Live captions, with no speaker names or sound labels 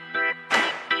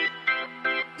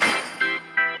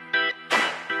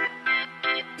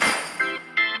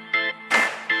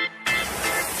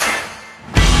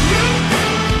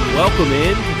Welcome in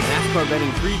to the NASCAR Betting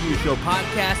Preview Show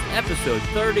podcast, episode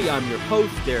 30. I'm your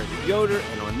host, Derek Yoder,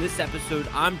 and on this episode,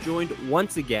 I'm joined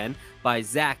once again by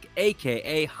Zack,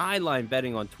 a.k.a. Highline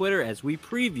Betting on Twitter, as we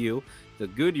preview the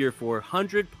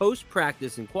GoodYear400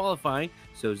 post-practice and qualifying.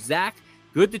 So, Zack,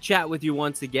 good to chat with you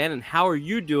once again, and how are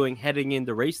you doing heading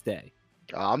into race day?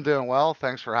 I'm doing well.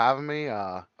 Thanks for having me.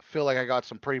 I feel like I got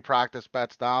some pre-practice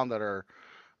bets down that are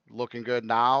looking good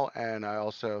now, and I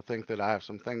also think that I have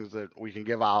some things that we can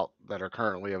give out that are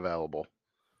currently available.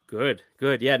 Good.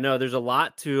 Yeah, no, there's a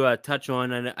lot to touch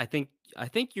on, and I think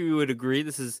you would agree.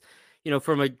 This is,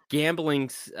 from a gambling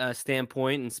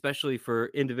standpoint, and especially for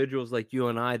individuals like you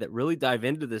and I that really dive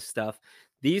into this stuff.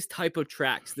 These type of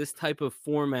tracks, this type of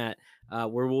format,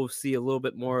 where we'll see a little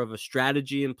bit more of a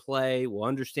strategy in play. We'll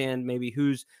understand maybe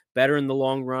who's better in the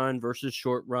long run versus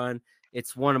short run.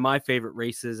 It's one of my favorite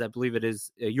races. I believe it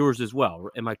is yours as well.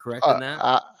 Am I correct in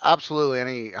that? Absolutely,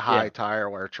 any Yeah. high tire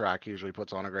wear track usually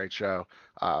puts on a great show.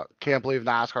 Can't believe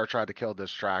NASCAR tried to kill this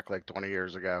track like 20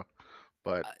 years ago,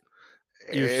 but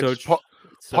You're so it's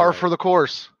it's so par right. for the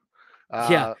course.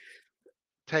 Yeah.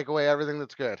 Take away everything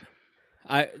that's good.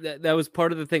 That was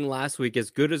part of the thing last week. As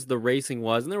good as the racing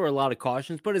was, and there were a lot of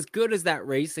cautions, but as good as that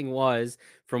racing was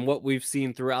from what we've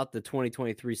seen throughout the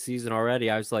 2023 season already,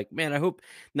 I was like, man, I hope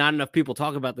not enough people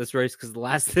talk about this race, because the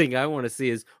last thing I want to see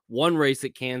is one race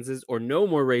at Kansas or no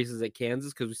more races at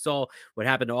Kansas, because we saw what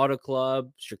happened to Auto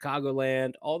Club,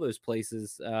 Chicagoland, all those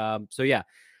places. So yeah,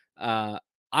 uh,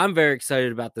 I'm very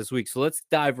excited about this week. So let's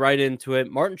dive right into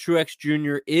it. Martin Truex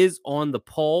Jr. is on the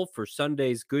pole for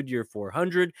Sunday's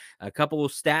GoodYear400. A couple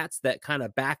of stats that kind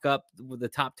of back up with the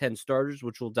top 10 starters,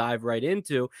 which we'll dive right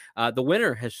into. The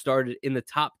winner has started in the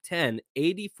top 10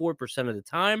 84% of the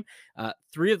time.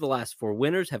 3 of the last 4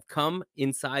 winners have come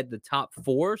inside the top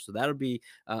 4. So that'll be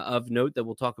of note that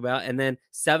we'll talk about. And then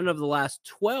 7 of the last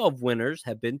 12 winners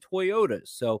have been Toyotas.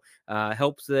 So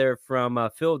helps there from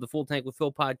Phil of the Full Tank with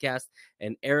Phil podcast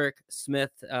and Eric Smith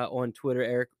on Twitter,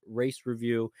 Eric Race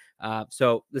Review.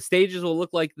 So the stages will look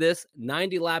like this: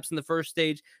 90 laps in the first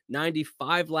stage,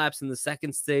 95 laps in the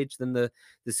second stage. Then the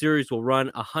series will run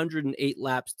 108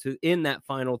 laps in that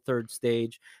final third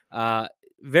stage.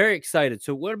 Very excited.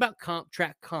 So what about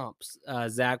track comps,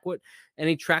 Zack?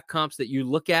 Any track comps that you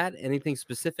look at? Anything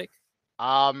specific?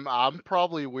 I'm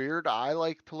probably weird. I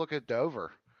like to look at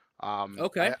Dover.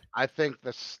 Okay. I think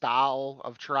the style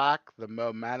of track, the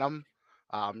momentum,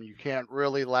 you can't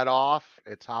really let off.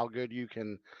 It's how good you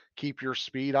can keep your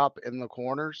speed up in the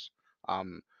corners.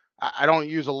 I don't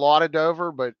use a lot of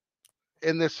Dover, but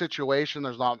in this situation,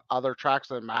 there's not other tracks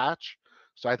that match.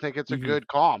 So I think it's a Mm-hmm. good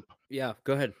comp. Yeah,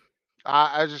 go ahead.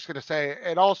 I was just going to say,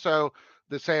 and also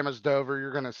the same as Dover,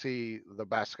 you're going to see the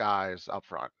best guys up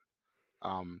front.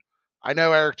 Um, I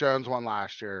know Eric Jones won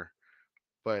last year,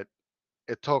 but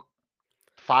it took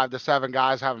 5 to 7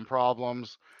 guys having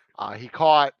problems. He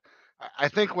caught, I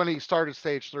think when he started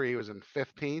stage 3, he was in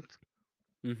 15th.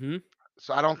 Mm-hmm.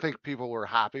 So I don't think people were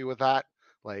happy with that.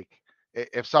 Like,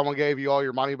 if someone gave you all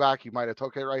your money back, you might have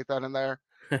took it right then and there.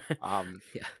 Um,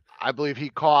 Yeah. I believe he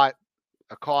caught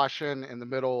a caution in the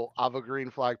middle of a green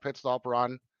flag pit stop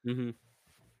run, Mm-hmm.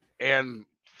 and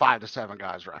 5 to 7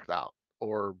 guys wrecked out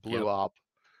or blew Yep. up.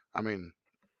 I mean,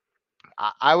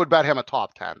 I would bet him a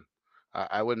top 10.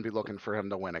 I wouldn't be looking for him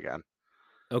to win again.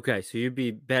 Okay, so you'd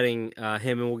be betting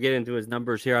him, and we'll get into his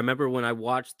numbers here. I remember when I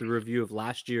watched the review of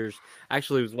last year's,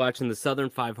 actually was watching the Southern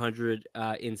 500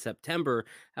 in September,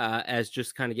 as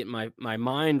just kind of getting my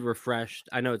mind refreshed.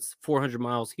 I know it's 400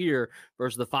 miles here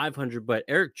versus the 500, but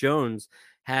Eric Jones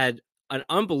had an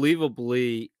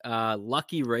unbelievably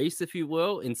lucky race, if you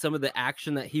will, in some of the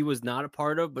action that he was not a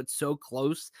part of, but so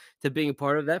close to being a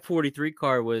part of. That 43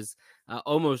 car was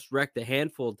almost wrecked a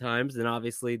handful of times, and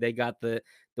obviously they got the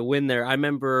win there. I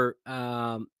remember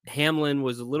Hamlin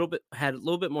was had a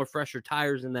little bit more fresher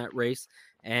tires in that race,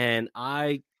 and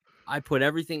I put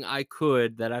everything I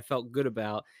could that I felt good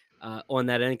about on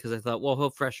that end, because I thought, well, he'll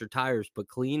fresher tires, but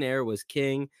clean air was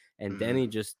king, and Mm-hmm. Denny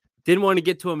just didn't want to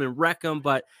get to him and wreck him,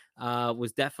 but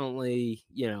was definitely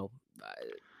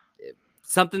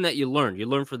something that you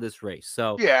learn for this race.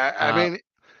 So Yeah, I mean,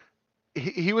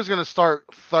 he was going to start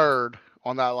third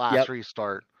on that last yep,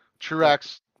 restart. yep,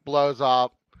 Truex blows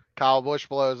up, Kyle Busch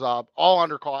blows up, all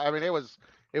under call. I mean, it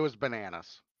was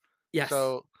bananas. yes.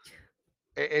 So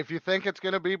if you think it's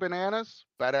going to be bananas,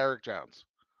 bet Eric Jones.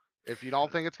 If you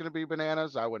don't think it's going to be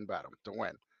bananas, I wouldn't bet him to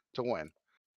win. To win.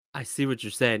 I see what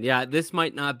you're saying. Yeah, this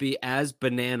might not be as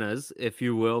bananas, if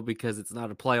you will, because it's not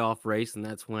a playoff race, and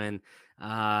that's when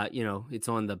It's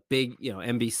on the big,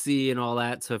 NBC and all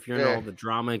that. So if you're into Yeah. all the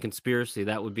drama and conspiracy,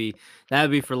 that would be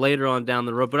for later on down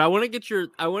the road. But I want to get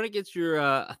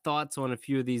your thoughts on a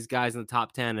few of these guys in the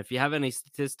top 10. If you have any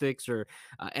statistics or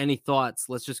any thoughts,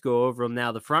 let's just go over them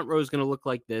now. The front row is going to look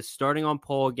like this. Starting on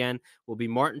pole again will be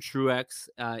Martin Truex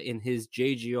in his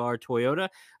JGR Toyota.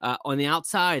 On the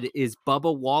outside is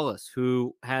Bubba Wallace,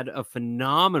 who had a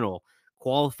phenomenal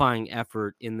qualifying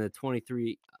effort in the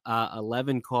 23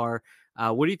 11 car.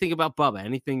 What do you think about Bubba?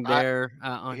 Anything I there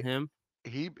on he him?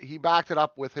 he backed it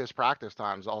up with his practice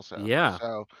times also. Yeah.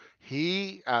 So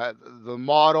the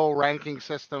model ranking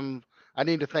system. I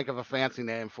need to think of a fancy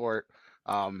name for it.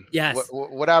 Yes.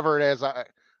 Whatever it is,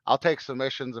 I'll take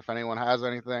submissions if anyone has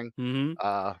anything. Hmm.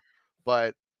 Uh,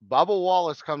 but Bubba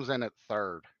Wallace comes in at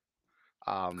third.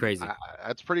 Crazy.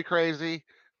 That's pretty crazy.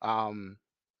 Um,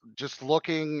 just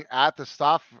looking at the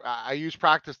stuff, I use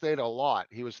practice data a lot.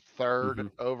 He was third Hmm.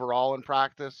 overall in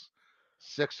practice,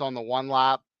 sixth on the 1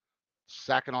 lap,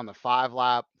 second on the 5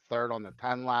 lap, third on the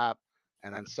 10 lap,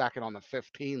 and then second on the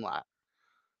 15 lap.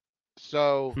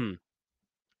 So, Hmm.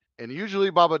 and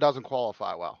usually Bubba doesn't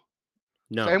qualify well.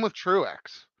 Same No. with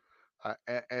Truex.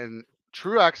 And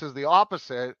Truex is the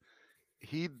opposite.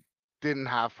 He didn't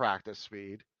have practice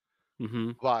speed,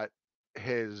 Hmm. but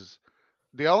his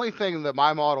the only thing that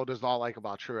my model does not like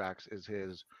about Truex is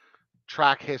his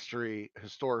track history,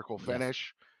 historical Yes.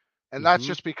 finish. And that's Hmm.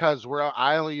 just because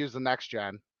I only use the next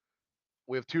gen.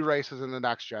 We have 2 races in the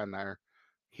next gen there.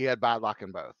 He had bad luck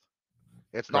in both.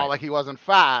 It's not Right. like he wasn't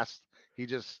fast. He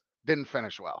just didn't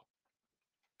finish well.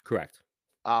 Correct.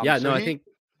 Yeah. So No, I think.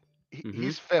 Hmm.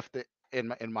 he's fifth in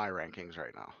my rankings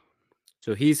right now.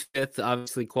 So he's fifth,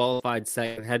 obviously qualified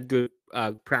second, had good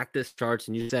practice starts,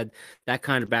 and you said that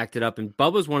kind of backed it up. And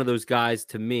Bubba's one of those guys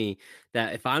to me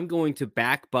that if I'm going to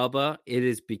back Bubba, it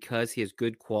is because he has a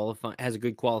good qualifying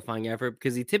effort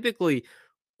because he typically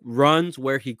runs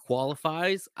where he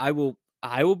qualifies. I will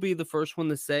be the first one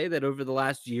to say that over the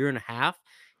last year and a half,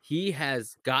 he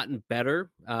has gotten better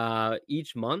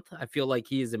each month. I feel like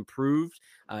he has improved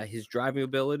his driving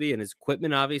ability and his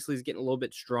equipment. Obviously, is getting a little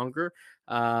bit stronger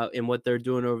in what they're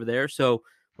doing over there. So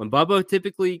when Bubba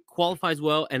typically qualifies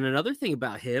well, and another thing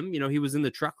about him, he was in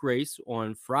the truck race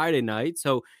on Friday night,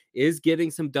 so is getting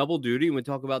some double duty. We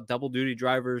talk about double duty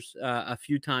drivers a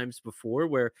few times before,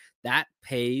 where that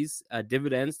pays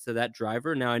dividends to that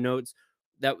driver. Now I know it's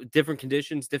that different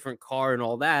conditions, different car, and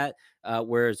all that.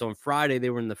 Whereas on Friday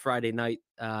they were in the Friday night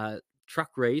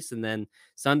truck race, and then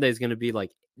Sunday is going to be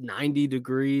like 90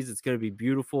 degrees. It's going to be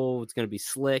beautiful. It's going to be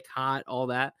slick, hot, all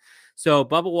that. So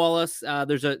Bubba Wallace,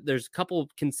 there's a couple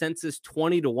consensus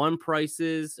 20-1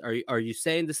 prices. Are you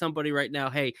saying to somebody right now,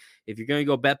 hey, if you're going to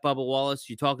go bet Bubba Wallace,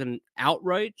 you talking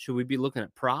outright? Should we be looking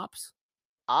at props?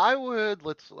 I'm going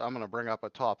to bring up a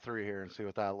top three here and see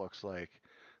what that looks like.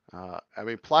 I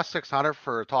mean, plus 600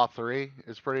 for a top three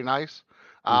is pretty nice.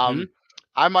 Mm-hmm.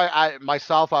 Um, I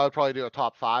myself, I would probably do a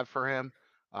top five for him.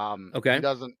 Okay. He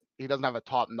doesn't have a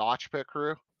top notch pit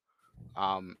crew.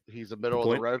 He's a Good middle of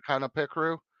the point. road kind of pit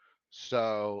crew.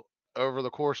 So over the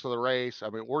course of the race, I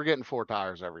mean, we're getting 4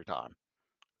 tires every time.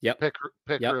 Yep. Pit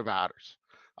Yep. crew matters.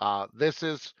 This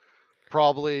is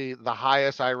probably the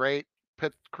highest I rate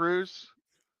pit crews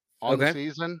on the Okay.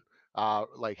 season.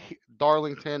 Like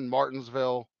Darlington,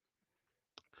 Martinsville,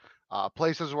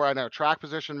 places where I know track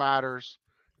position matters,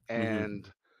 Mm-hmm.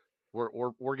 and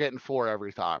we're getting 4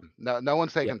 every time. No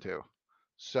one's Yep. taking 2.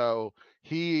 So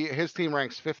his team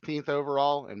ranks 15th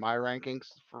overall in my rankings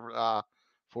for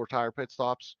 4 tire pit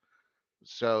stops.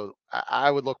 So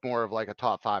I would look more of like a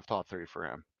top 5, top 3 for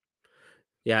him.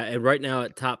 Yeah, and right now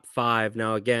at top five.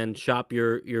 Now again, shop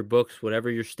your books,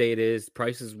 whatever your state is.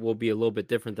 Prices will be a little bit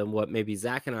different than what maybe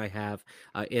Zach and I have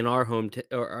in or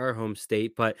our home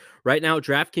state. But right now, at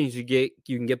DraftKings,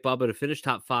 you can get Bubba to finish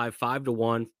top five,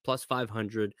 5-1 plus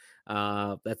 500.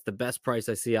 That's the best price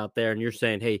I see out there. And you're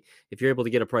saying, hey, if you're able to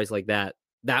get a price like that,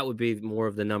 that would be more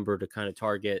of the number to kind of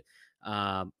target.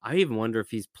 I even wonder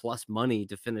if he's plus money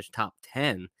to finish top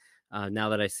 10. Now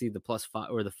that I see the plus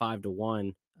five or the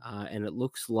 5-1, and it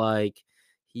looks like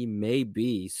he may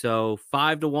be. So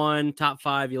 5-1, top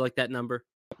five. You like that number?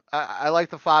 I like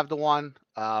the 5-1.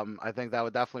 I think that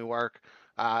would definitely work.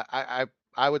 I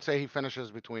would say he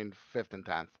finishes between fifth and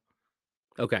 10th.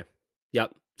 Okay.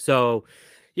 Yep. So,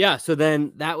 yeah. So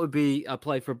then that would be a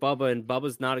play for Bubba, and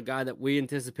Bubba's not a guy that we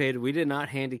anticipated. We did not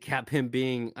handicap him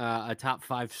being a top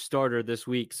five starter this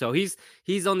week. So he's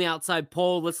on the outside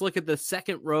pole. Let's look at the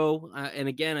second row. And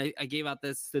again, I gave out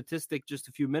this statistic just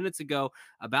a few minutes ago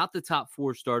about the top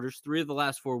four starters. 3 of the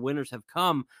last 4 winners have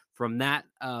come from that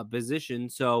position.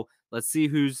 So let's see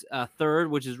who's third,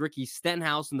 which is Ricky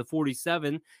Stenhouse in the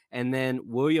 47, and then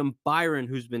William Byron,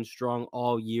 who's been strong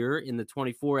all year in the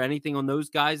 24. Anything on those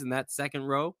guys in that second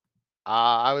row?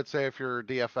 I would say if you're a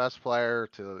DFS player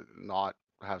to not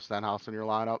have Stenhouse in your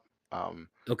lineup. Um,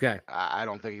 Okay. I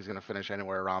don't think he's going to finish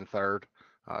anywhere around third.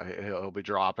 He'll be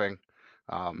dropping.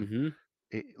 Um, Mm-hmm.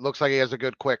 he looks like he has a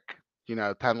good quick, 10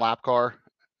 lap car.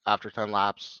 After 10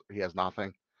 laps, he has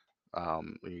nothing.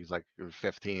 He's like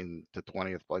 15 to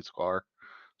 20th place car.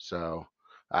 So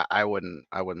I wouldn't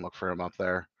look for him up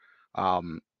there.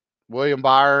 Um, William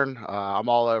Byron, I'm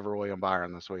all over William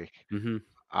Byron this week.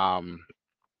 Mm-hmm. Um,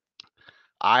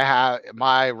 I have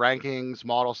my rankings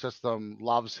model system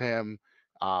loves him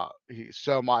he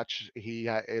so much.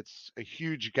 It's a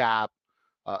huge gap,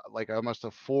 like almost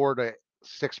a 4 to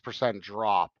 6%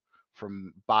 drop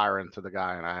from Byron to the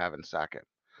guy, and I have in second.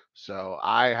 So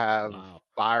I have Wow.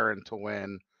 Byron to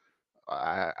win.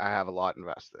 I have a lot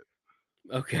invested.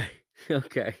 Okay.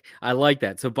 Okay. I like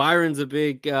that. So Byron's a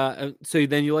big so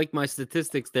then you like my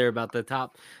statistics there about the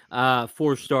top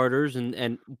four starters,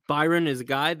 and Byron is a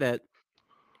guy that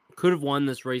could have won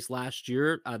this race last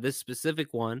year, this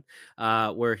specific one,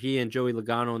 where he and Joey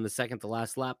Logano in the second to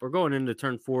last lap were going into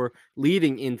turn four,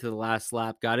 leading into the last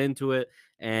lap, got into it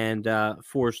and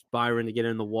forced Byron to get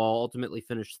in the wall, ultimately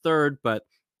finished third, but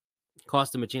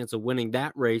cost him a chance of winning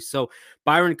that race. So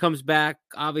Byron comes back,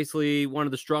 obviously one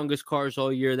of the strongest cars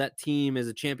all year. That team is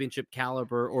a championship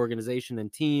caliber organization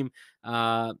and team.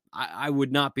 I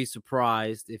would not be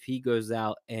surprised if he goes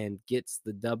out and gets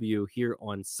the W here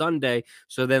on Sunday.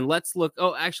 So then let's look.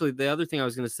 Oh, actually, the other thing I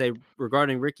was going to say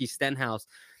regarding Ricky Stenhouse,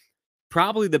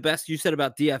 probably the best you said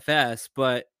about DFS,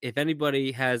 but if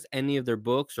anybody has any of their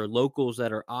books or locals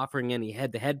that are offering any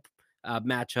head-to-head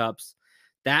matchups,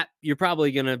 that you're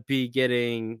probably going to be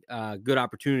getting good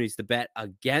opportunities to bet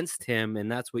against him,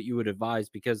 and that's what you would advise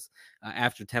because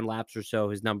after 10 laps or so,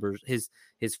 his numbers,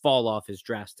 his fall off is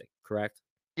drastic. Correct?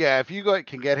 Yeah, if you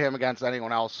can get him against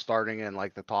anyone else starting in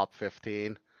like the top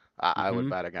 15, I would Mm-hmm.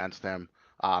 bet against him.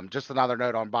 Just another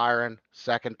note on Byron,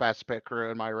 second best pit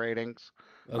crew in my ratings.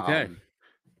 Okay. Um,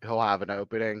 he'll have an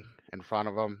opening in front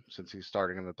of him since he's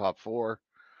starting in the top four.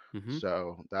 Mm-hmm.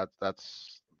 So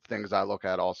that's things I look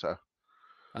at also.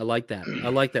 I like that. I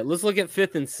like that. Let's look at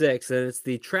fifth and sixth, and it's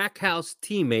the Trackhouse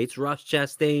teammates. Ross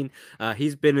Chastain,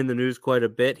 he's been in the news quite a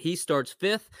bit. He starts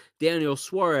fifth. Daniel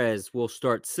Suarez will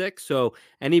start sixth. So,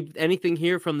 anything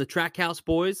here from the Trackhouse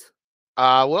boys?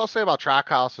 What I'll say about track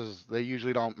houses, they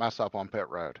usually don't mess up on pit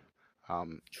road.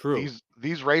 True.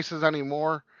 These races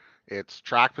anymore, it's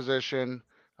track position,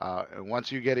 and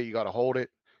once you get it, you got to hold it.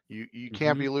 You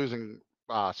can't Mm-hmm. be losing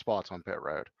spots on pit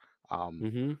road. Um,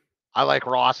 Mm-hmm. I like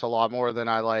Ross a lot more than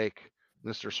I like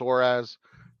Mr. Suarez,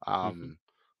 Mm-hmm. um,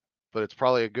 but it's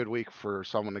probably a good week for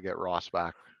someone to get Ross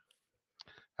back.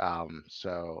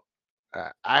 So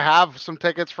I have some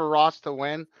tickets for Ross to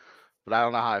win, but I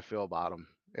don't know how I feel about him.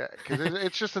 Yeah, because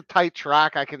it's just a tight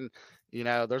track.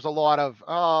 There's a lot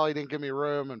of he didn't give me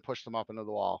room and pushed him up into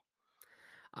the wall.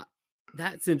 Uh,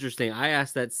 That's interesting. I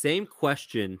asked that same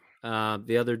question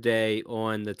the other day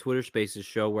on the Twitter Spaces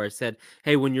show where I said,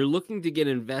 "Hey, when you're looking to get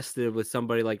invested with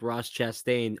somebody like Ross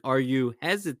Chastain, are you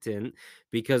hesitant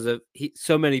because of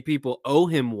so many people owe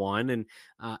him one, and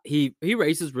he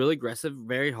races really aggressive,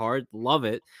 very hard, love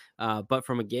it. But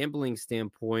from a gambling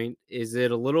standpoint, is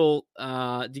it a little?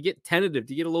 Do you get tentative?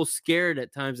 Do you get a little scared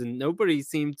at times? And nobody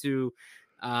seemed to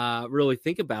really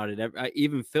think about it.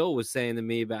 Even Phil was saying to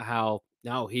me about how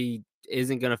no, he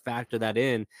isn't going to factor that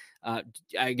in.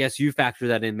 I guess you factor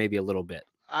that in maybe a little bit.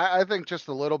 I think just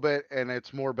a little bit, and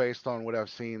it's more based on what I've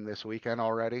seen this weekend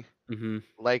already. Hmm.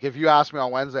 Like if you asked me on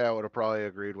Wednesday, I would have probably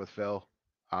agreed with Phil.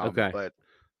 Okay. But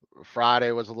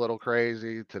Friday was a little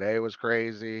crazy. Today was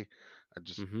crazy. I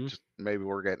just Hmm. just maybe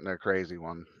we're getting a crazy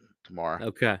one tomorrow.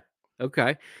 Okay.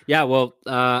 Okay. Yeah. Well,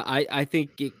 I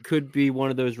think it could be one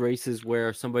of those races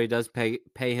where somebody does pay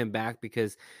him back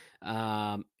because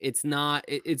it's not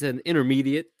it's an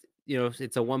intermediate.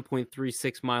 It's a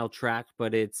 1.36 mile track,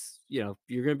 but it's you're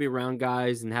going to be around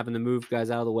guys and having to move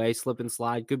guys out of the way, slip and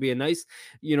slide. Could be a nice,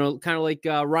 kind of like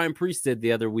Ryan Priest did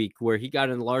the other week, where he got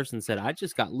in Larson and said, "I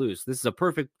just got loose. This is a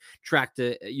perfect track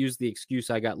to use the excuse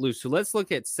I got loose." So let's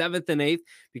look at seventh and eighth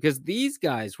because these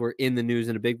guys were in the news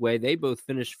in a big way. They both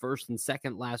finished first and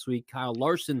second last week. Kyle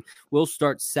Larson will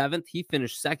start seventh. He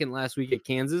finished second last week at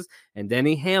Kansas, and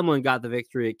Denny Hamlin got the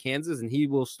victory at Kansas, and he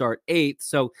will start eighth.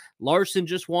 So Larson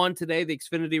just won today, the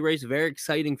Xfinity race. Very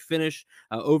exciting finish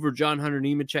over John Hunter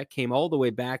Nemechek. Came all the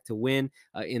way back to win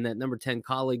in that number 10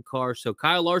 colleague car. So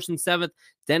Kyle Larson seventh,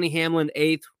 Denny Hamlin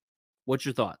eighth. What's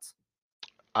your thoughts?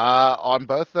 On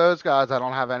both those guys, I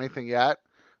don't have anything yet.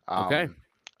 Okay. Um,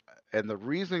 and the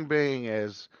reason being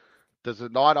is, does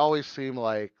it not always seem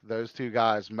like those two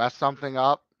guys mess something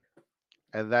up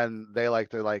and then they like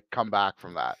to like come back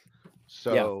from that?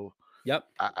 Yeah. So Yep.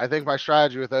 I think my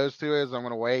strategy with those two is I'm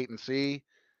going to wait and see,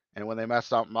 and when they mess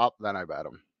something up, then I bet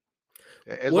them.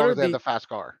 As What long are as they have the the fast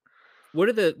car. what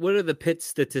are the pit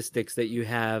statistics that you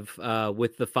have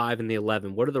with the 5 and the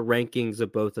 11? What are the rankings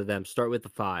of both of them? Start with the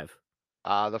 5.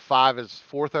 The 5 is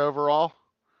fourth overall,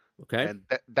 Okay. and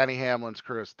Denny Hamlin's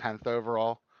crew is 10th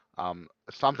overall.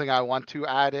 Something I want to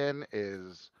add in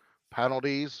is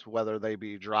penalties, whether they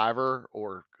be driver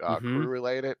or Mhm. crew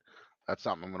related. That's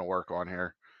something I'm going to work on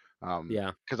here.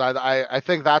 Yeah. Because I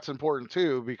think that's important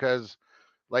too, because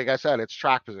like I said, it's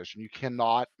track position. You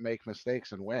cannot make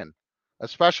mistakes and win.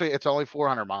 Especially, it's only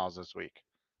 400 miles this week.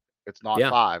 It's not Yeah.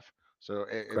 five, so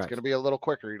it's going to Correct. be a little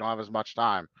quicker. You don't have as much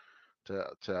time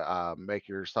to make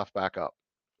your stuff back up.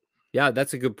 Yeah,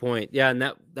 that's a good point. Yeah, and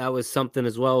that was something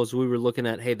as well as we were looking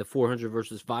at. Hey, the 400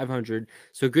 versus 500.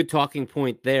 So good talking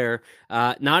point there.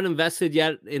 Not invested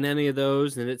yet in any of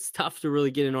those, and it's tough to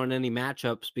really get in on any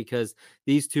matchups because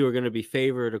these two are going to be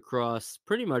favored across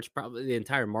pretty much probably the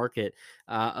entire market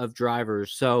of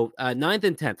drivers. So ninth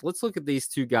and 10th. Let's look at these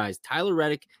two guys: Tyler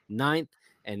Reddick, ninth,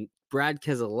 and Brad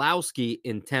Keselowski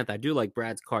in 10th. I do like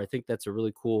Brad's car. I think that's a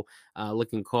really cool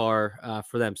looking car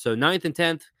for them. So ninth and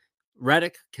 10th.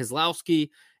 Reddick, Keselowski,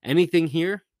 anything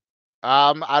here?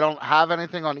 I don't have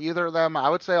anything on either of them. I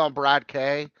would say on Brad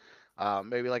K,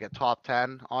 maybe like a top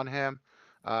 10 on him.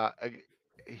 Uh,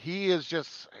 he is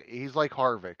he's like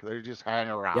Harvick. They just hang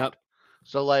around. Yep.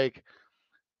 So like,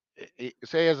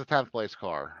 say he has a 10th place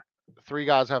car, three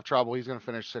guys have trouble. He's going to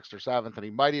finish sixth or seventh, and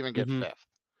he might even get Mhm. fifth.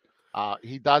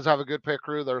 He does have a good pit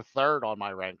crew. They're third on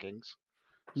my rankings.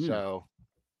 Mm.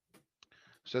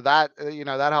 So that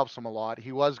that helps him a lot.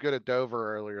 He was good at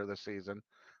Dover earlier this season.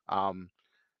 Um,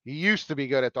 he used to be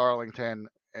good at Darlington,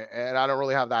 and I don't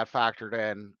really have that factored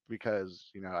in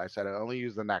because I said I only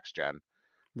use the next gen.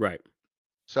 Right.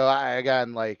 So I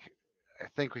again I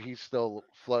think he's still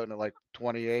floating at like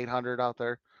 2,800 out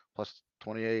there plus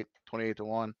 28 to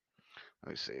one. Let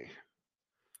me see.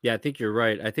 Yeah, I think you're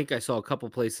right. I think I saw a couple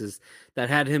places that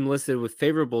had him listed with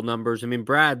favorable numbers. I mean,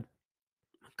 Brad,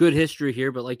 good history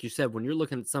here, but like you said, when you're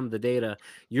looking at some of the data,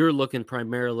 you're looking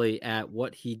primarily at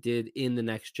what he did in the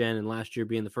next gen and last year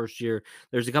being the first year.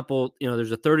 There's a couple,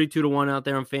 there's a 32 to 1 out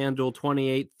there on FanDuel,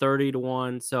 28, 30 to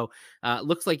 1. So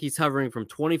looks like he's hovering from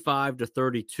 25 to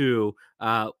 32.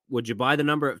 Would you buy the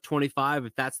number at 25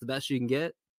 if that's the best you can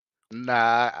get?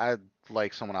 Nah, I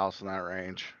like someone else in that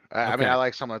range. I mean, I Okay.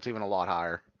 like someone that's even a lot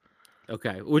higher.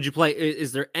 Okay. Would you play?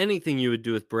 Is there anything you would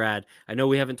do with Brad? I know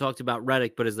we haven't talked about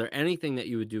Reddick, but is there anything that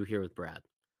you would do here with Brad?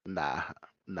 Nah,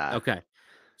 nah. Okay.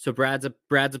 So Brad's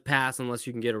a pass unless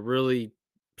you can get a really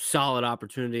solid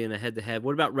opportunity in a head to head.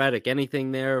 What about Reddick?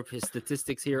 Anything there? His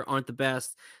statistics here aren't the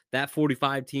best. That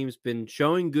 45 team's been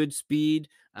showing good speed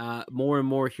more and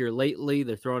more here lately.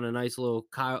 They're throwing a nice little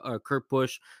Kurt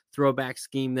Busch throwback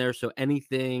scheme there. So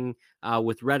anything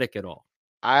with Reddick at all?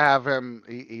 I have him.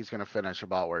 He's going to finish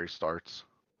about where he starts.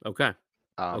 Okay.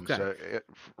 Okay. So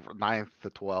ninth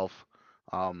to 12th.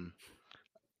 Um,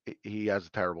 he has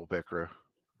a terrible pit crew.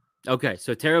 Okay,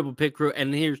 so terrible pit crew,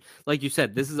 and here's like you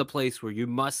said, this is a place where you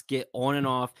must get on and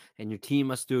off, and your team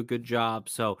must do a good job.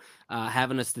 So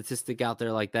having a statistic out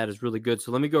there like that is really good.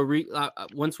 So let me go.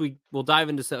 Once we'll dive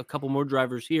into a couple more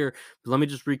drivers here, but let me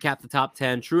just recap the top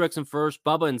 10. Truex in first,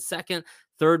 Bubba in second,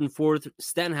 third and fourth,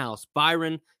 Stenhouse,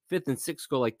 Byron, fifth and sixth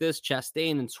go like this: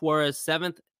 Chastain and Suarez,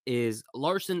 seventh is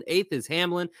Larson, eighth is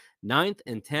Hamlin, ninth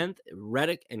and 10th,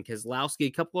 Reddick and Keselowski.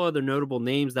 A couple other notable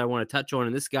names that I want to touch on,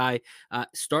 and this guy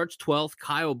starts 12th,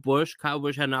 Kyle Busch. Kyle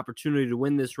Busch had an opportunity to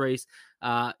win this race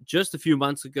just a few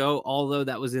months ago, although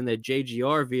that was in a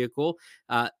JGR vehicle.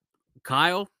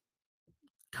 Kyle,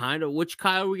 kind of, which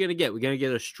Kyle are we going to get? We're going to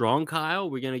get a strong Kyle.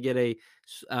 We're going to get a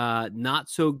not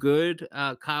so good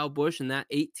Kyle Busch and that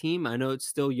 8 team. I know it's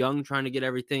still young, trying to get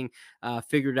everything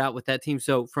figured out with that team.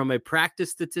 So, from a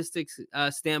practice statistics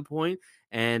standpoint,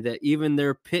 and even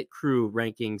their pit crew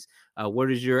rankings,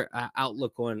 what is your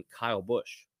outlook on Kyle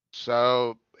Busch?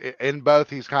 So in both,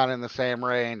 he's kind of in the same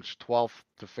range, 12th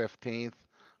to 15th.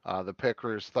 The pit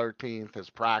crew is 13th. His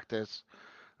practice.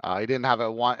 He didn't have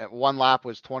a one lap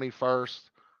was 21st.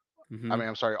 I Hmm. mean,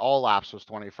 I'm sorry, all laps was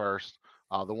 21st.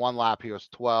 The one lap he was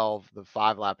 12. The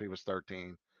 5 lap he was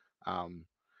 13. Um,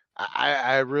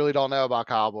 I really don't know about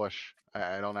Kyle Busch.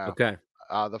 I don't know. Okay.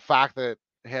 The fact that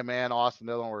him and Austin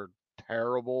Dillon were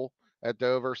terrible at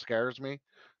Dover scares me.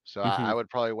 So I Hmm. would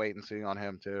probably wait and see on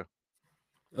him too.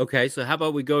 Okay, so how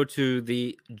about we go to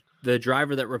the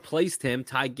driver that replaced him,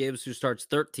 Ty Gibbs, who starts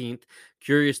 13th.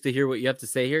 Curious to hear what you have to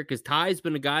say here because Ty's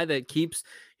been a guy that keeps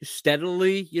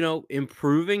steadily,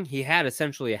 improving. He had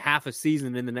essentially a half a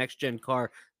season in the next gen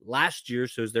car last year.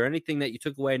 So, is there anything that you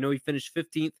took away? I know he finished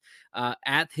 15th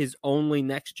at his only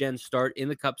next gen start in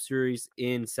the Cup Series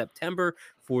in September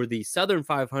for the Southern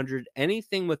 500.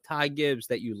 Anything with Ty Gibbs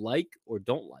that you like or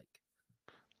don't like?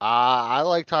 I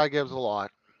like Ty Gibbs a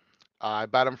lot. I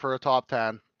bet him for a top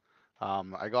 10.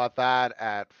 I got that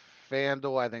at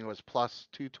FanDuel. I think it was plus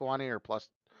 220 or plus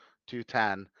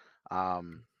 210.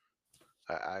 Um,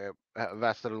 I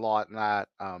invested a lot in that.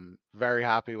 Very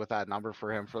happy with that number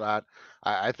for him for that.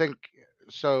 I think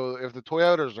so. If the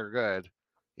Toyotas are good,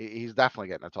 he's definitely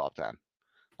getting a top 10.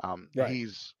 Right.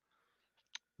 He's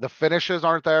the finishes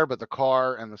aren't there, but the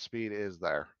car and the speed is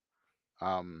there.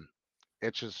 Um,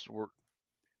 it's just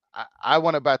I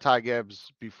want to bet Ty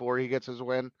Gibbs before he gets his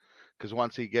win, because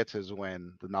once he gets his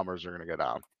win, the numbers are going to go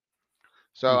down.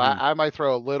 So Hmm. I might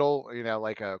throw a little,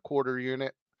 like a quarter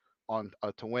unit on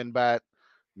a to win bet,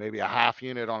 maybe a half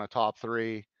unit on a top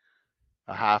three,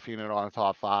 a half unit on a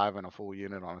top five, and a full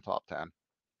unit on a top 10.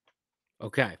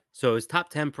 Okay, so his top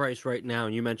 10 price right now,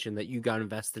 and you mentioned that you got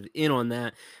invested in on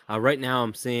that. Right now,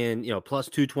 I'm seeing plus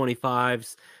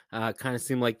 225s. Kind of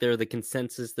seem like they're the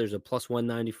consensus. There's a plus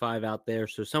 195 out there,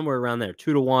 so somewhere around there,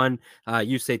 2 to 1.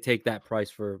 You say take that price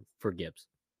for Gibbs.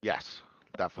 Yes,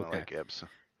 definitely Okay. Gibbs.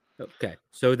 Okay.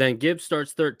 So then Gibbs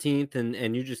starts 13th,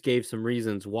 and you just gave some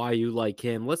reasons why you like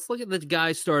him. Let's look at the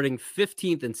guys starting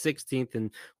 15th and 16th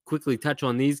and quickly touch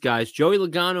on these guys. Joey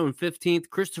Logano in 15th,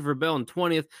 Christopher Bell in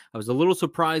 20th. I was a little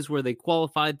surprised where they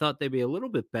qualified, thought they'd be a little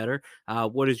bit better.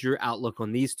 What is your outlook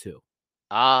on these two?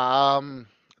 Um,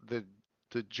 the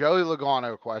the Joey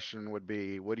Logano question would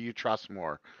be, what do you trust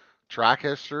more, track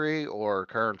history or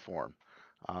current form?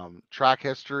 Track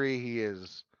history, he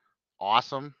is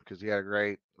awesome because he had a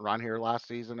great run here last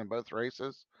season in both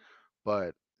races,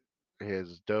 but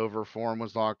his Dover form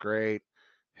was not great.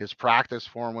 His practice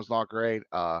form was not great.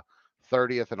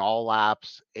 30th in all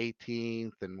laps,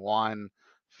 18th and one,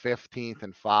 15th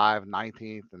and five,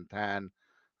 19th and 10.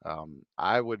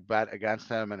 I would bet against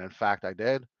him, and in fact, I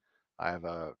did. I have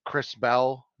a Chris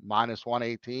Bell minus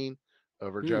 118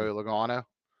 over Hmm. Joey Logano.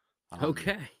 Um,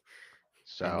 Okay.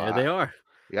 so, And there they are.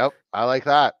 yep, I like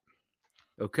that.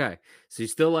 Okay, so you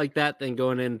still like that? Then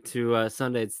going into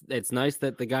Sunday, it's nice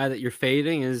that the guy that you're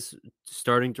fading is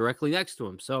starting directly next to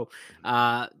him. So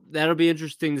that'll be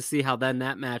interesting to see how then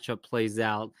that matchup plays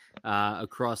out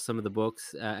across some of the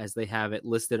books as they have it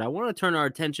listed. I want to turn our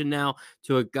attention now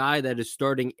to a guy that is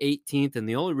starting 18th, and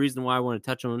the only reason why I want to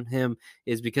touch on him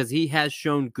is because he has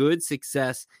shown good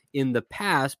success in the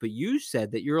past. But you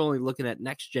said that you're only looking at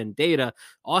next gen data.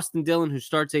 Austin Dillon, who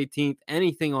starts 18th,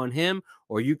 anything on him?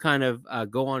 Or you kind of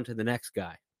go on to the next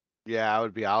guy. Yeah, I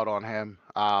would be out on him.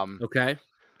 Okay,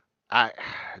 I,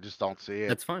 I just don't see it.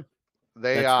 that's fine.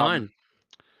 They That's fine.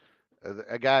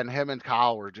 again, him and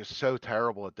Kyle were just so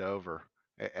terrible at Dover.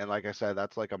 And like I said,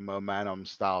 that's like a momentum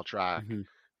style track. Hmm.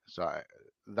 So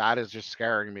that is just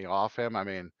scaring me off him. I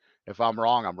mean, if I'm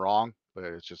wrong, I'm wrong, but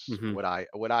it's just Hmm. what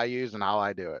I use and how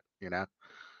I do it.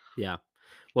 Yeah.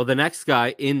 Well, the next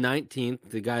guy in 19th,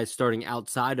 the guy starting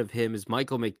outside of him is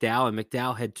Michael McDowell. And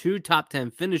McDowell had two top 10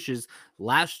 finishes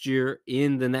last year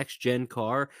in the next gen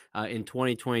car in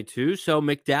 2022. So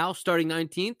McDowell starting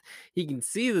 19th, he can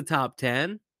see the top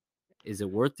 10. Is it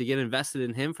worth to get invested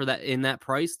in him for that in that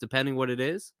price, depending what it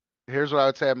is? Here's what I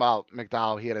would say about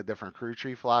McDowell. He had a different crew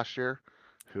chief last year,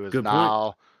 who is Good point.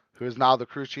 now who is now the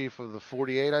crew chief of the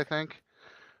 48, I think.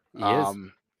 He is.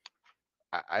 Um,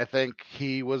 I think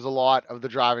he was a lot of the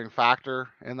driving factor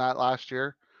in that last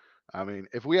year. I mean,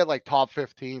 if we had like top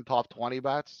 15, top 20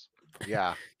 bets,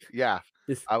 yeah, yeah,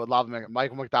 This, I would love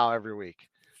Michael McDowell every week.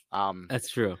 that's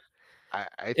true.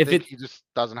 I If think it's he just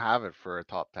doesn't have it for a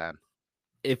top 10.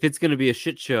 if it's gonna be a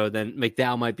shit show, then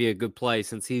McDowell might be a good play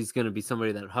since he's gonna be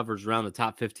somebody that hovers around the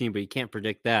top 15, but you can't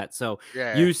predict that. So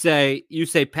Yeah, you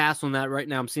say pass on that right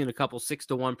now. I'm seeing a couple 6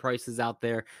 to 1 prices out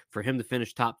there for him to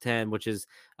finish top 10, which is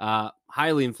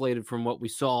highly inflated from what we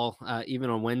saw even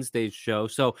on Wednesday's show.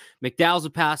 So McDowell's a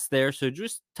pass there. So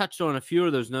just touched on a few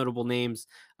of those notable names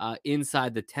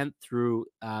inside the 10th through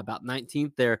about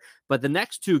 19th there. But the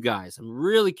next two guys, I'm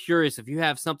really curious if you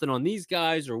have something on these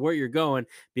guys or where you're going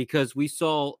because we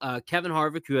saw Kevin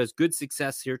Harvick, who has good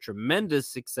success here, tremendous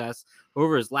success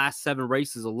over his last 7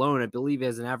 races alone. I believe he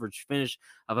has an average finish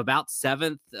of about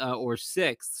 7th or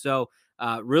 6th. So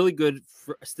Really good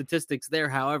statistics there.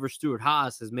 However, Stuart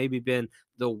Haas has maybe been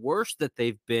the worst that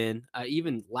they've been.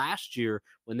 Even last year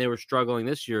when they were struggling,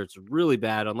 this year it's really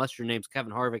bad. Unless your name's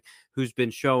Kevin Harvick, who's been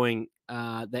showing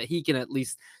that he can at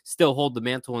least still hold the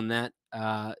mantle in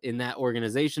that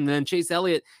organization. And then Chase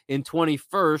Elliott in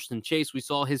 21st, and Chase, we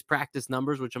saw his practice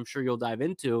numbers, which I'm sure you'll dive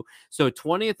into. So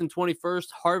 20th and 21st,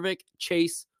 Harvick,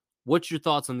 Chase. What's your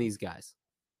thoughts on these guys?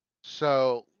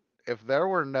 So if there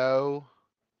were no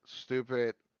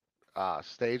stupid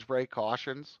stage break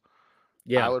cautions, I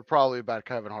Yeah. would probably bet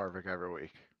Kevin Harvick every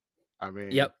week. I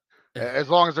mean, Yep. as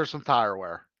long as there's some tire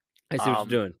wear. I see what you're Um,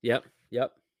 doing. Yep.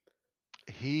 Yep.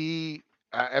 he,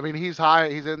 I mean, he's high.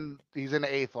 He's in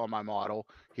eighth on my model.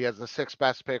 He has the sixth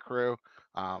best pit crew.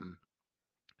 Um,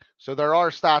 so there are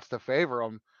stats to favor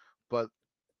him, but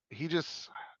he just,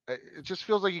 it just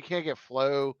feels like you can't get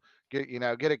flow, get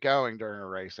it going during a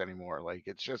race anymore. Like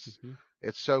Mhm.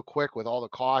 it's so quick with all the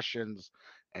cautions,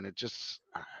 and it just,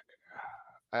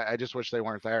 I just wish they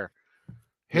weren't there.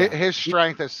 Yeah. His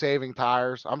strength is saving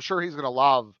tires. I'm sure he's gonna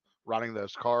love running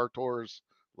those car tours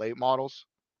late models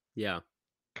Yeah.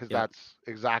 because Yep. that's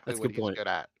exactly That's a what good he's point. good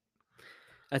at.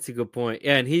 That's a good point.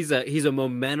 Yeah, and he's a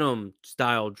momentum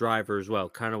style driver as well,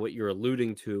 kind of what you're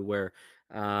alluding to, where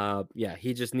yeah,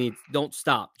 he just needs don't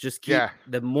stop. Just keep Yeah,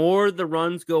 the more the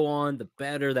runs go on, the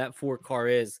better that four car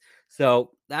is.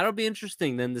 So that'll be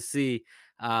interesting then to see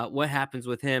what happens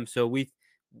with him. So we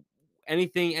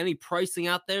any pricing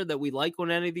out there that we like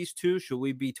on any of these two? Should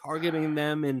we be targeting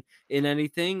them in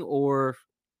anything, or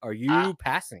are I you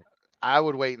passing? I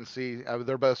would wait and see.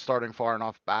 They're both starting far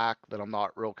enough back that I'm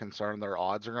not real concerned their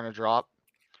odds are gonna drop.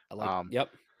 I like Um,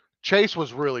 yep, Chase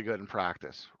was really good in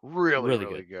practice, really really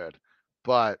really good. good,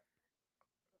 but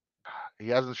he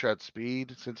hasn't showed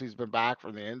speed since he's been back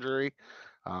from the injury.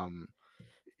 Um,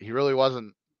 he really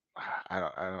wasn't. I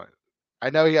don't. I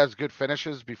know he has good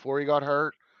finishes before he got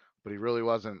hurt, but he really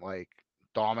wasn't like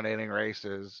dominating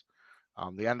races.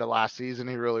 The end of last season,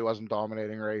 he really wasn't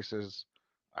dominating races.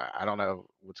 I don't know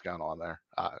what's going on there.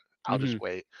 I'll just Mhm.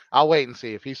 wait. I'll wait and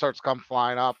see if he starts come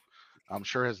flying up. I'm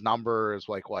sure his number is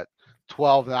like what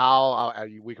 12 now.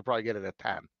 We could probably get it at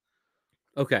 10.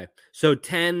 Okay. So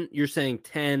 10, you're saying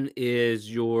 10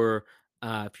 is your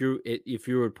if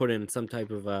you were to put in some type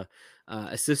of a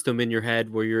system in your head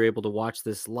where you're able to watch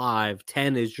this live,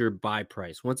 10 is your buy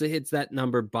price. Once it hits that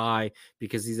number, buy,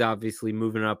 because he's obviously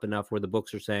moving up enough where the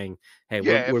books are saying, "Hey,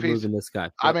 Yeah, if we're he's. moving this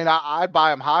guy." I Yep. mean, I'd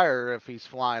buy him higher if he's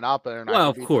flying up, and I Well, could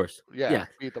of beat the. course. Yeah, Yeah.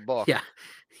 beat the book. Yeah.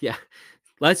 Yeah.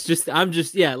 Let's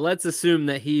assume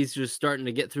that he's just starting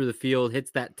to get through the field,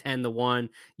 hits that 10-1.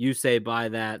 You say buy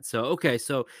that. So, okay.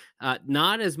 So,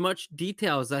 not as much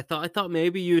detail as I thought. I thought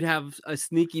maybe you'd have a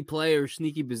sneaky play or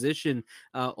sneaky position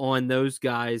on those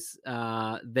guys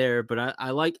there. But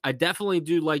I definitely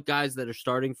do like guys that are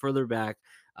starting further back.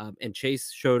 And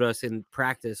Chase showed us in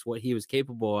practice what he was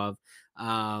capable of.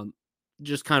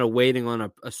 Just kind of waiting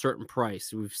on a certain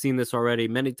price. We've seen this already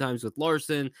many times with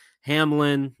Larson,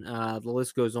 Hamlin, the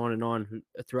list goes on and on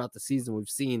throughout the season. We've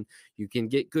seen you can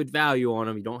get good value on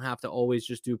them. You don't have to always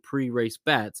just do pre-race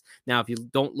bets. Now, if you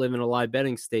don't live in a live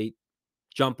betting state,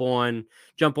 jump on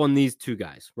these two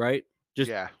guys, right? Just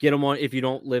Yeah. get them on if you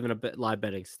don't live in a live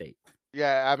betting state.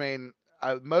 Yeah, I mean,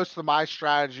 most of my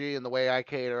strategy and the way I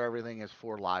cater everything is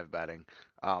for live betting.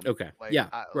 Okay. Like Yeah.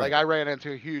 like Right. I ran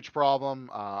into a huge problem.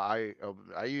 I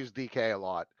use DK a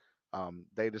lot.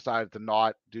 They decided to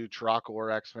not do truck or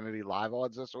Xfinity live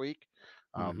odds this week.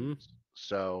 Mm-hmm.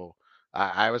 So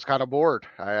I was kind of bored.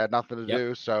 I had nothing to Yep.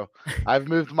 do. So I've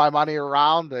moved my money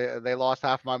around. They lost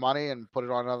half my money and put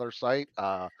it on another site.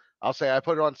 I'll say I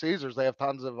put it on Caesars. They have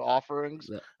tons of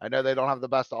offerings. I know they don't have the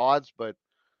best odds, but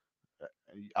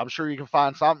I'm sure you can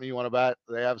find something you want to bet.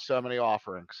 They have so many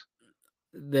offerings.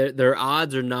 Their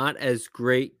odds are not as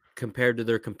great compared to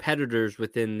their competitors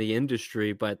within the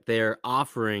industry, but their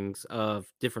offerings of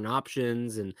different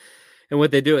options and what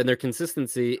they do and their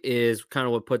consistency is kind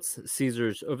of what puts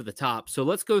Caesars over the top. So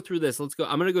let's go through this. Let's go.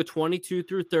 I'm going to go 22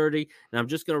 through 30, and I'm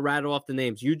just going to rattle off the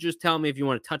names. You just tell me if you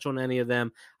want to touch on any of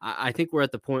them. I think we're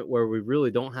at the point where we really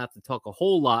don't have to talk a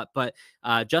whole lot, but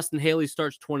Justin Haley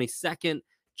starts 22nd.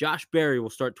 Josh Berry will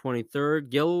start 23rd.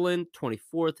 Gilliland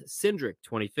 24th. Cindric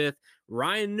 25th.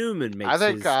 Ryan Newman I makes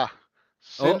think his. Oh,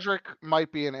 Cindric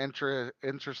might be an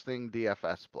interesting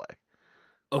DFS play.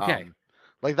 okay. Um,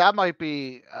 like that might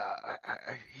be.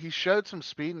 He showed some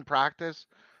speed in practice,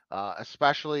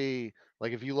 especially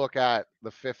like if you look at the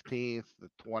 15th, the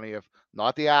 20th,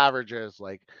 not the averages,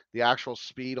 like the actual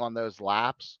speed on those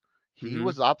laps. He Mm-hmm.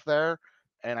 was up there,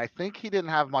 and I think he didn't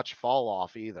have much fall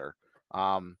off either.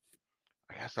 Um,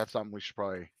 I guess that's something we should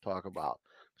probably talk about.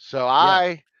 So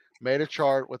Yeah. made a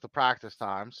chart with the practice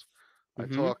times. I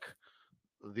Mm-hmm. took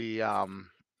the um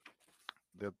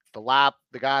the lap,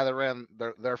 the guy that ran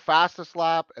their fastest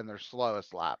lap and their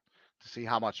slowest lap to see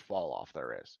how much fall off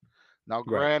there is. Now, Right.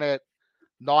 granted,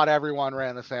 not everyone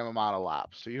ran the same amount of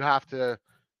laps, so you have to,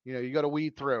 you got to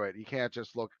weed through it. You can't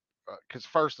just look because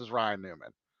first is Ryan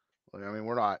Newman. I mean,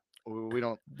 we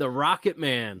don't. The Rocket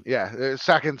Man. Yeah,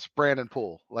 second's Brandon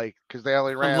Poole, like because I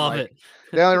love it.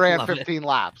 they only ran Love it. 15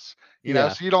 laps, Yeah.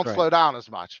 so you don't Right. slow down as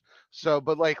much. So,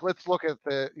 but like, let's look at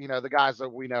the guys that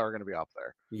we know are going to be up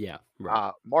there. Yeah.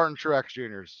 Right. Martin Truex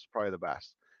Jr. is probably the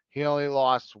best. He only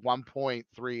lost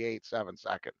 1.387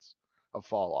 seconds of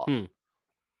fall off. Hmm.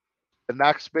 The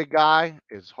next big guy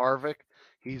is Harvick.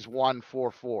 He's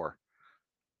 144.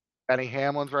 Benny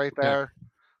Hamlin's right Okay. there.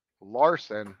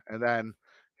 Larson, and then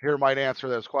here might answer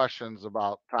those questions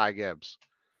about Ty Gibbs.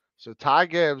 So Ty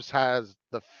Gibbs has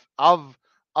of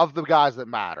the guys that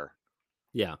matter.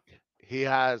 Yeah. He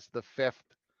has the fifth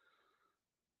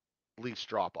least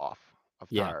drop off of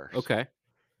Yeah. tires. Okay.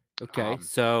 Okay. Um,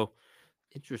 So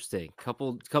interesting.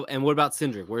 Couple. And what about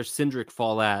Cindric? Where's Cindric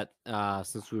fall at?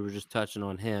 Since we were just touching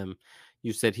on him,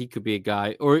 you said he could be a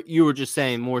guy, or you were just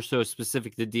saying more so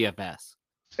specific to DFS.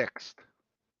 sixth,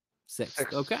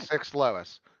 Sixth. Okay. sixth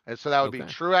lowest, and so that would be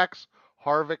Okay. Truex,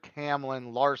 Harvick,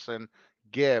 Hamlin, Larson,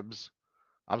 Gibbs.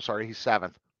 I'm sorry, he's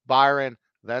seventh. Byron,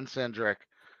 then Cindric,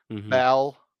 Mm-hmm.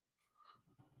 Bell,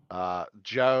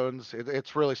 Jones.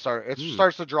 It's really started. It Mm.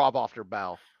 starts to drop after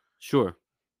Bell. Sure.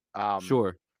 Um,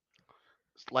 Sure.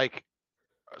 like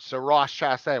so, Ross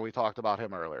Chastain. We talked about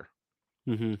him earlier.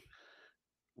 Mm-hmm.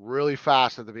 Really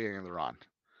fast at the beginning of the run.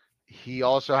 He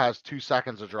also has 2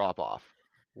 seconds of drop off,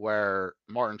 where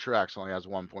Martin Truex only has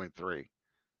 1.3.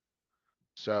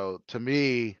 So to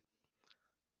me,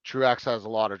 Truex has a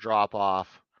lot of drop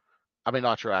off. I mean,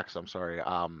 not Truex. I'm sorry.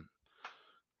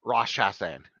 Ross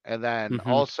Chastain, and then Mm-hmm.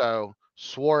 also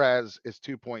Suarez is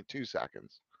 2.2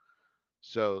 seconds.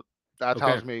 So that Okay.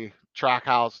 tells me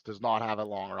Trackhouse does not have a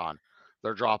long run.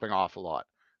 They're dropping off a lot.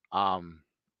 Um,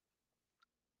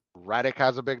 Reddick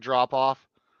has a big drop off,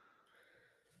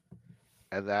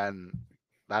 and then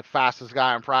that fastest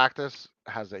guy in practice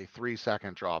has a 3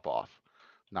 second drop off.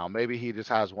 Now maybe he just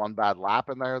has one bad lap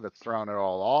in there that's throwing it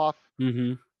all off.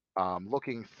 Mm-hmm.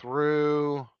 Looking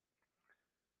through,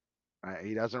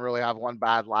 he doesn't really have one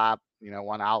bad lap,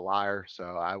 one outlier. So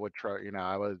I would try,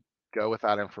 I would go with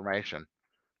that information.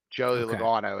 Joey Okay.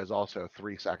 Logano is also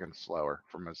 3 seconds slower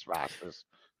from his fastest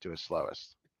to his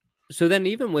slowest. So then,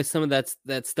 even with some of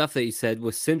that stuff that you said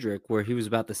with Cindric, where he was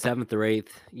about the seventh or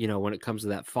eighth, when it comes to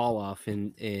that fall off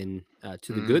in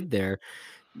to the Mm, good there,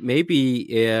 maybe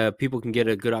people can get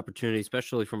a good opportunity,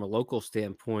 especially from a local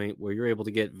standpoint, where you're able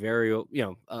to get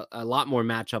a lot more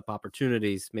matchup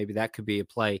opportunities. Maybe that could be a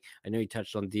play. I know you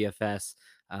touched on DFS,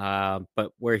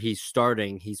 but where he's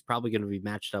starting, he's probably going to be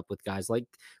matched up with guys like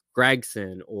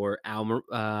Gregson or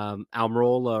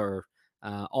Almirola or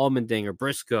Allmendinger or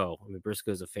Briscoe. I mean,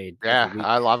 Briscoe's a fade of the yeah, week.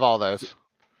 I love all those.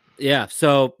 Yeah,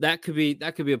 so that could be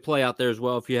a play out there as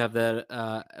well if you have that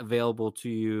available to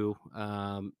you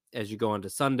as you go into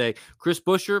Sunday. Chris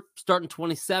Buescher starting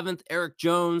 27th. Eric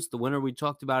Jones, the winner we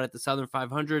talked about at the Southern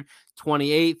 500,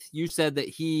 28th. You said that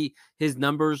his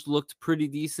numbers looked pretty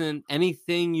decent.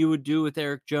 Anything you would do with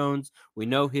Eric Jones? We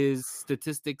know his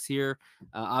statistics here.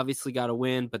 Obviously, got to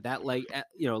win, but that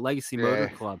Legacy Motor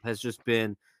Yeah, Club has just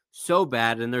been so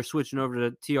bad, and they're switching over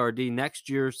to TRD next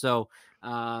year, so.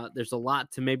 There's a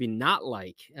lot to maybe not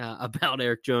like about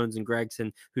Eric Jones and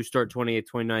Gregson, who start 28th,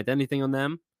 29th. Anything on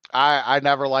them? I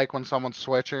never like when someone's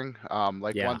switching.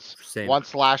 Like Yeah, once same.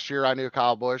 once last year I knew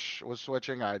Kyle Busch was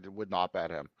switching, would not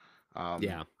bet him. Um,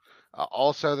 Yeah.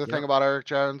 Also, the thing Yep. about Eric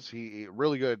Jones, he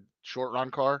really good short run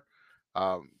car.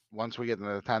 Once we get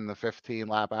into the 10 to 15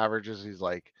 lap averages, he's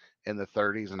like in the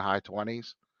 30s and high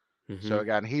 20s. So Hmm.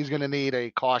 again, he's going to need a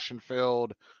caution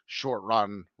filled short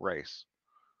run race.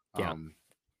 Yeah. Um,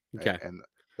 Okay. and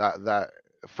that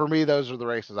for me, those are the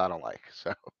races I don't like.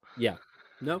 So Yeah.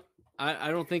 No, I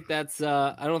don't think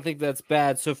that's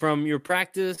bad. So from your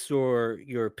practice or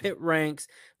your pit ranks,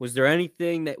 was there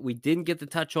anything that we didn't get to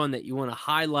touch on that you want to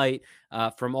highlight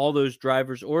from all those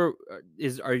drivers, or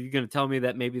are you going to tell me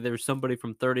that maybe there's somebody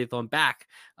from 30th on back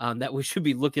that we should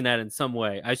be looking at in some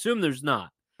way? I assume there's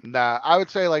not. nah, I would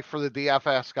say like for the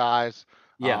DFS guys,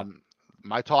 Yeah. um,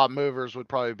 my top movers would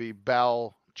probably be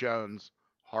Bell, Jones,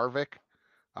 Harvick.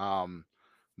 Um,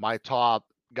 my top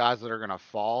guys that are going to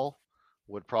fall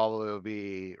would probably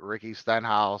be Ricky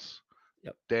Stenhouse,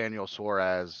 Yep. Daniel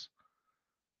Suarez,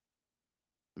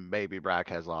 maybe Brad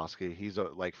Keselowski. He's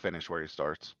like finish where he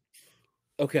starts.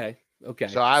 Okay. So Okay.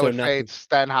 I So would fade nothing.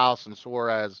 Stenhouse and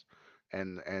Suarez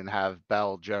and have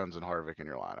Bell, Jones, and Harvick in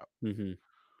your lineup. Mhm.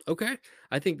 Okay.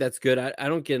 I think that's good. I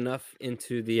don't get enough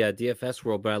into the DFS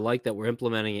world, but I like that we're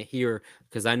implementing it here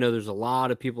because I know there's a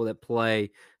lot of people that play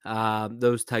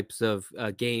those types of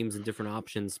games and different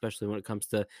options, especially when it comes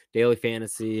to daily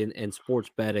fantasy and sports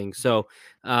betting. So,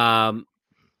 um,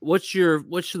 what's your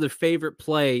favorite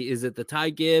play? Is it the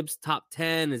Ty Gibbs top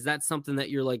 10? Is that something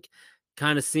that you're like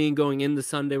kind of seeing going into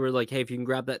Sunday where like, hey, if you can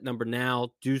grab that number now,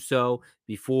 do so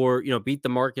before, beat the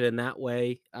market in that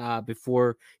way,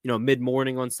 before,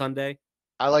 mid-morning on Sunday?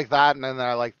 I like that, and then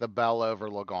I like the Bell over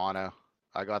Logano.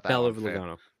 I got that Bell one over fit.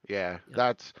 Logano. Yeah, Yep.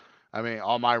 that's. I mean,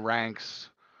 all my ranks.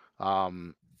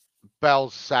 Um,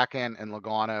 Bell's second and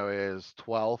Logano is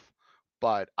 12th.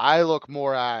 But I look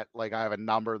more at like I have a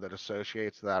number that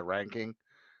associates to that ranking.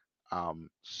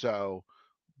 So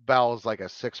Bell's like a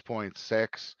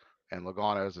 6.6 and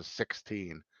Logano's a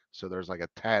 16. So there's like a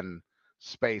 10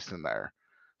 space in there.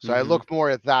 So I Mhm. look more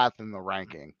at that than the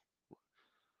ranking.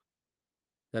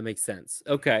 That makes sense.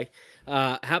 Okay.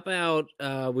 How about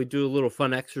we do a little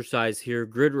fun exercise here?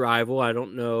 Grid Rival. I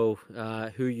don't know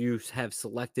who you have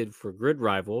selected for Grid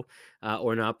Rival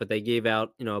or not, but they gave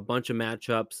out a bunch of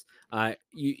matchups.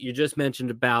 You just mentioned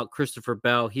about Christopher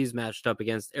Bell. He's matched up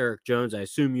against Eric Jones. I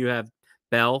assume you have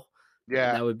Bell.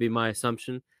 Yeah. That would be my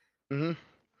assumption. Hmm.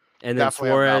 And then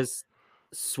Definitely have Bell.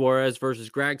 Suarez versus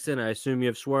Gregson. I assume you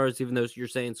have Suarez, even though you're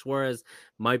saying Suarez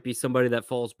might be somebody that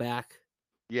falls back.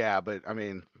 Yeah, but I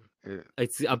mean,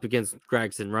 It's up against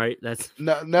Gregson, right? That's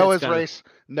no, that's kind of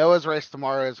Noah's race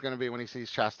tomorrow is going to be when he sees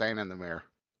Chastain in the mirror.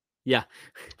 yeah,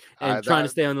 and trying to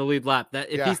That stay on the lead lap. That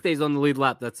if he yeah, stays on the lead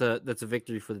lap, that's a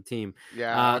victory for the team.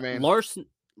 yeah. I mean, Larson,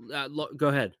 go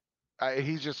ahead.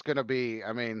 he's just going to be.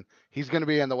 I mean, he's going to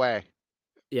be in the way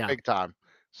Yeah. big time.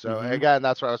 So Hmm. again,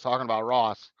 that's what I was talking about.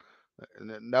 Ross,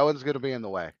 no one's going to be in the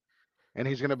way, and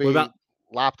he's going to What be about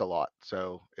lapped a lot.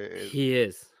 So he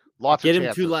is lots of get him two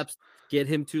chances. laps. Get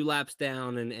him 2 laps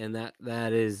down, and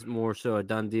that is more so a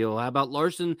done deal. How about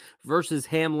Larson versus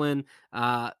Hamlin?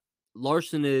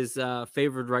 Larson is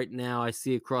favored right now. I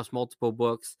see across multiple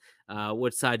books.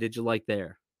 What side did you like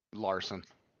there? Larson.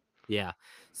 Yeah,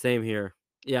 same here.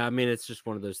 Yeah, I mean, it's just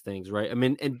one of those things, right? I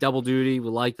mean, and double duty, we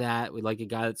like that. We like a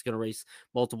guy that's going to race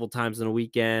multiple times in a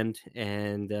weekend.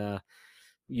 And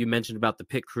you mentioned about the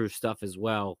pit crew stuff as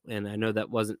well. And I know that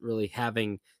wasn't really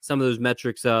having some of those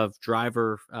metrics of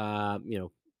driver,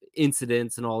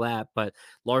 incidents and all that. But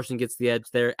Larson gets the edge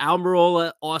there.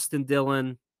 Almirola, Austin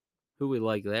Dillon, who we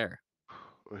like there.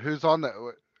 Who's on the?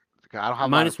 I don't have that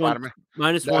in Minus front one, of me.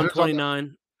 minus No,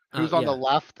 129. who's on the Yeah,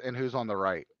 left and who's on the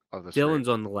right of the screen? Dillon's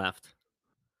on the left.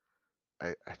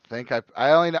 I think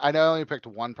I only picked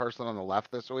one person on the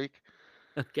left this week.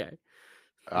 Okay.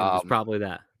 It was Um, probably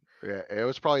that. yeah, it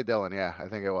was probably Dylan. Yeah, I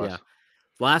think it Yeah. was.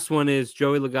 Last one is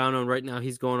Joey Logano, and right now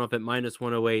he's going off at minus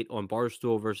 108 on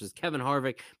Barstool versus Kevin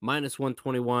Harvick, minus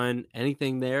 121.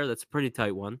 Anything there? That's a pretty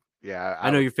tight one. Yeah, I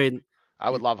know you're fading.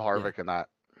 I would love Yeah. Harvick in that.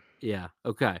 Yeah.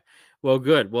 Okay. Well,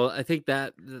 good. Well, I think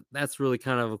that's really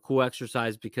kind of a cool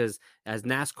exercise because as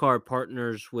NASCAR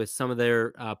partners with some of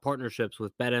their partnerships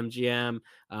with BetMGM,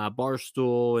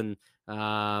 Barstool, and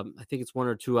I think it's one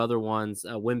or two other ones.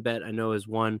 WinBet, I know, is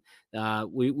one.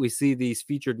 We see these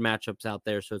featured matchups out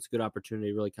there, so it's a good opportunity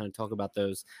to really kind of talk about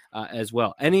those as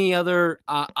well. Any other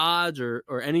odds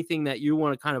or anything that you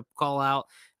want to kind of call out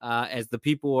as the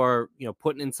people are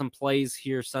putting in some plays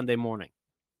here Sunday morning?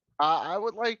 I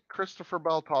would like Christopher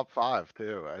Bell top five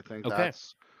too. I think Okay.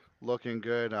 that's looking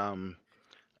good.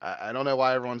 I don't know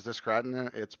why everyone's discrediting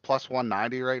it. It's plus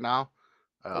 190 right now.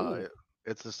 Oh,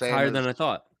 It's the it's same higher as than I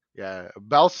thought. yeah.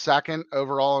 Bell's second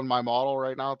overall in my model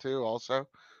right now too. Also,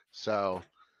 so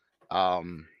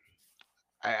um,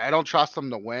 I don't trust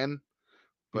them to win,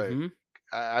 but Mhm.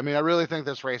 I mean I really think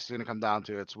this race is going to come down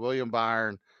to it's William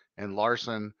Byron and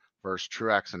Larson versus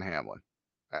Truex and Hamlin,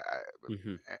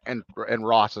 Mhm. and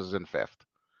Ross is in fifth.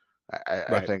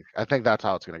 Right. I think that's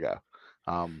how it's going to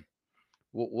go.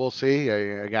 We'll see.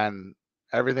 Again,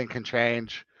 everything can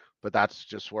change, but that's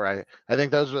just where I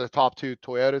think those are the top two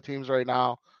Toyota teams right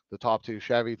now, the top two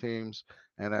Chevy teams,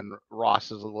 and then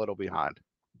Ross is a little behind.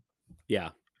 Yeah.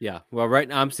 Yeah. Well, right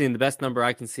now I'm seeing the best number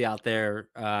I can see out there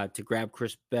to grab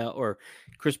Chris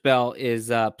Bell is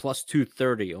plus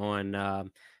 230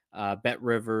 on Bet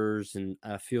Rivers and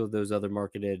a few of those other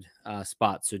marketed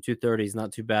spots. So 230 is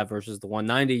not too bad versus the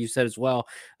 190 you said as well.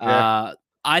 Yeah,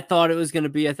 I thought you were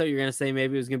going to say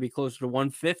maybe it was going to be closer to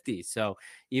 150. So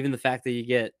even the fact that you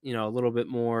get, a little bit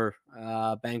more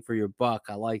bang for your buck,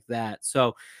 I like that.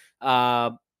 So,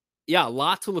 Yeah, a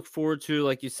lot to look forward to,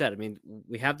 like you said. I mean,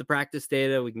 we have the practice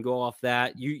data. We can go off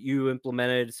that. You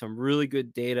implemented some really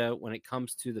good data when it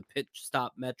comes to the pitch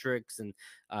stop metrics and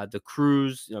the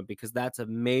cruise, because that's a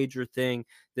major thing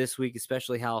this week,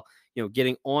 especially how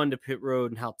getting onto pit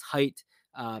road and how tight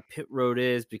pit road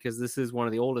is, because this is one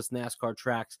of the oldest NASCAR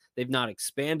tracks. They've not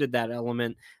expanded that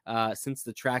element since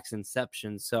the track's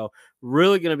inception. So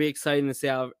really going to be exciting to see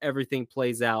how everything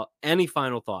plays out. Any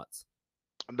final thoughts?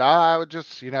 No, I would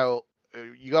just, you got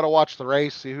to watch the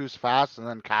race, see who's fast, and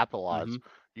then capitalize. Mm-hmm.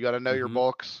 You got to know your Mm-hmm.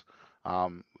 books.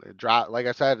 Like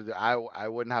I said, I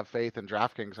wouldn't have faith in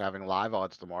DraftKings having live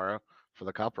odds tomorrow for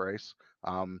the Cup race.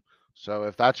 Um, so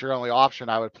if that's your only option,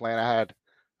 I would plan ahead.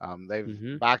 They've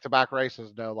Mm-hmm. back-to-back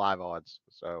races, no live odds,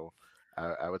 so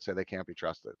I would say they can't be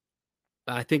trusted.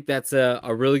 I think that's a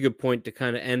really good point to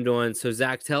kind of end on. So,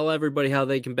 Zach, tell everybody how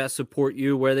they can best support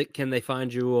you. Where can they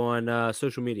find you on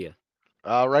social media?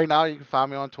 Right now, you can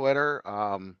find me on Twitter.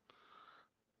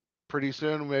 Pretty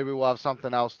soon maybe we'll have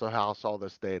something else to house all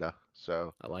this data.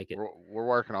 So I like it. we're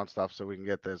working on stuff so we can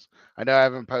get this. I know I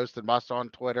haven't posted much on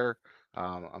Twitter.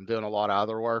 I'm doing a lot of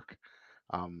other work.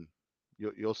 Um,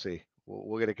 you'll see.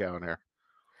 We'll get it going here.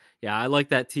 Yeah, I like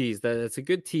that tease. That's a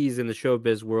good tease in the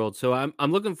showbiz world. So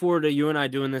I'm looking forward to you and I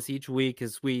doing this each week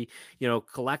as we,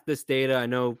 collect this data. I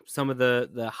know some of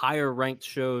the higher ranked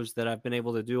shows that I've been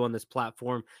able to do on this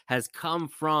platform has come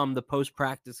from the post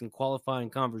practice and qualifying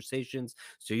conversations.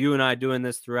 So you and I doing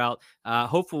this throughout,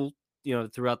 hopeful,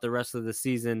 throughout the rest of the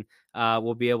season,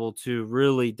 we'll be able to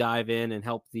really dive in and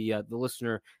help the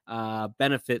listener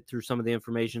benefit through some of the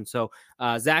information. So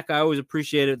Zach, I always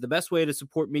appreciate it. The best way to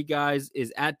support me, guys,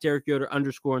 is at Derek Yoder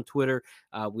 _ on Twitter.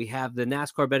 We have the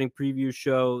NASCAR betting preview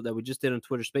show that we just did on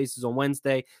Twitter Spaces on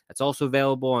Wednesday. That's also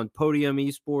available on Podium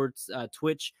Esports,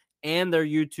 Twitch, and their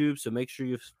YouTube. So make sure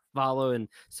you follow and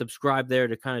subscribe there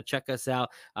to kind of check us out.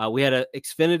 We had an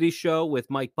Xfinity show with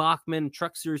Mike Bachman,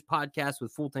 Truck Series podcast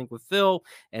with Full Tank with Phil,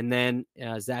 and then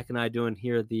Zach and I doing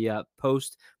here the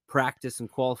post practice and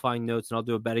qualifying notes, and I'll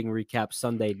do a betting recap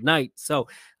Sunday night. So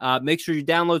make sure you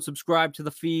download, subscribe to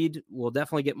the feed. We'll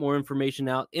definitely get more information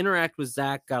out. Interact with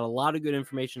Zach. Got a lot of good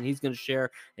information he's going to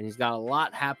share, and he's got a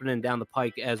lot happening down the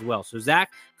pike as well. So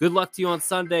Zach, good luck to you on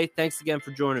Sunday. Thanks again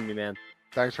for joining me, man.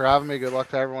 Thanks for having me. Good luck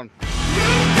to everyone.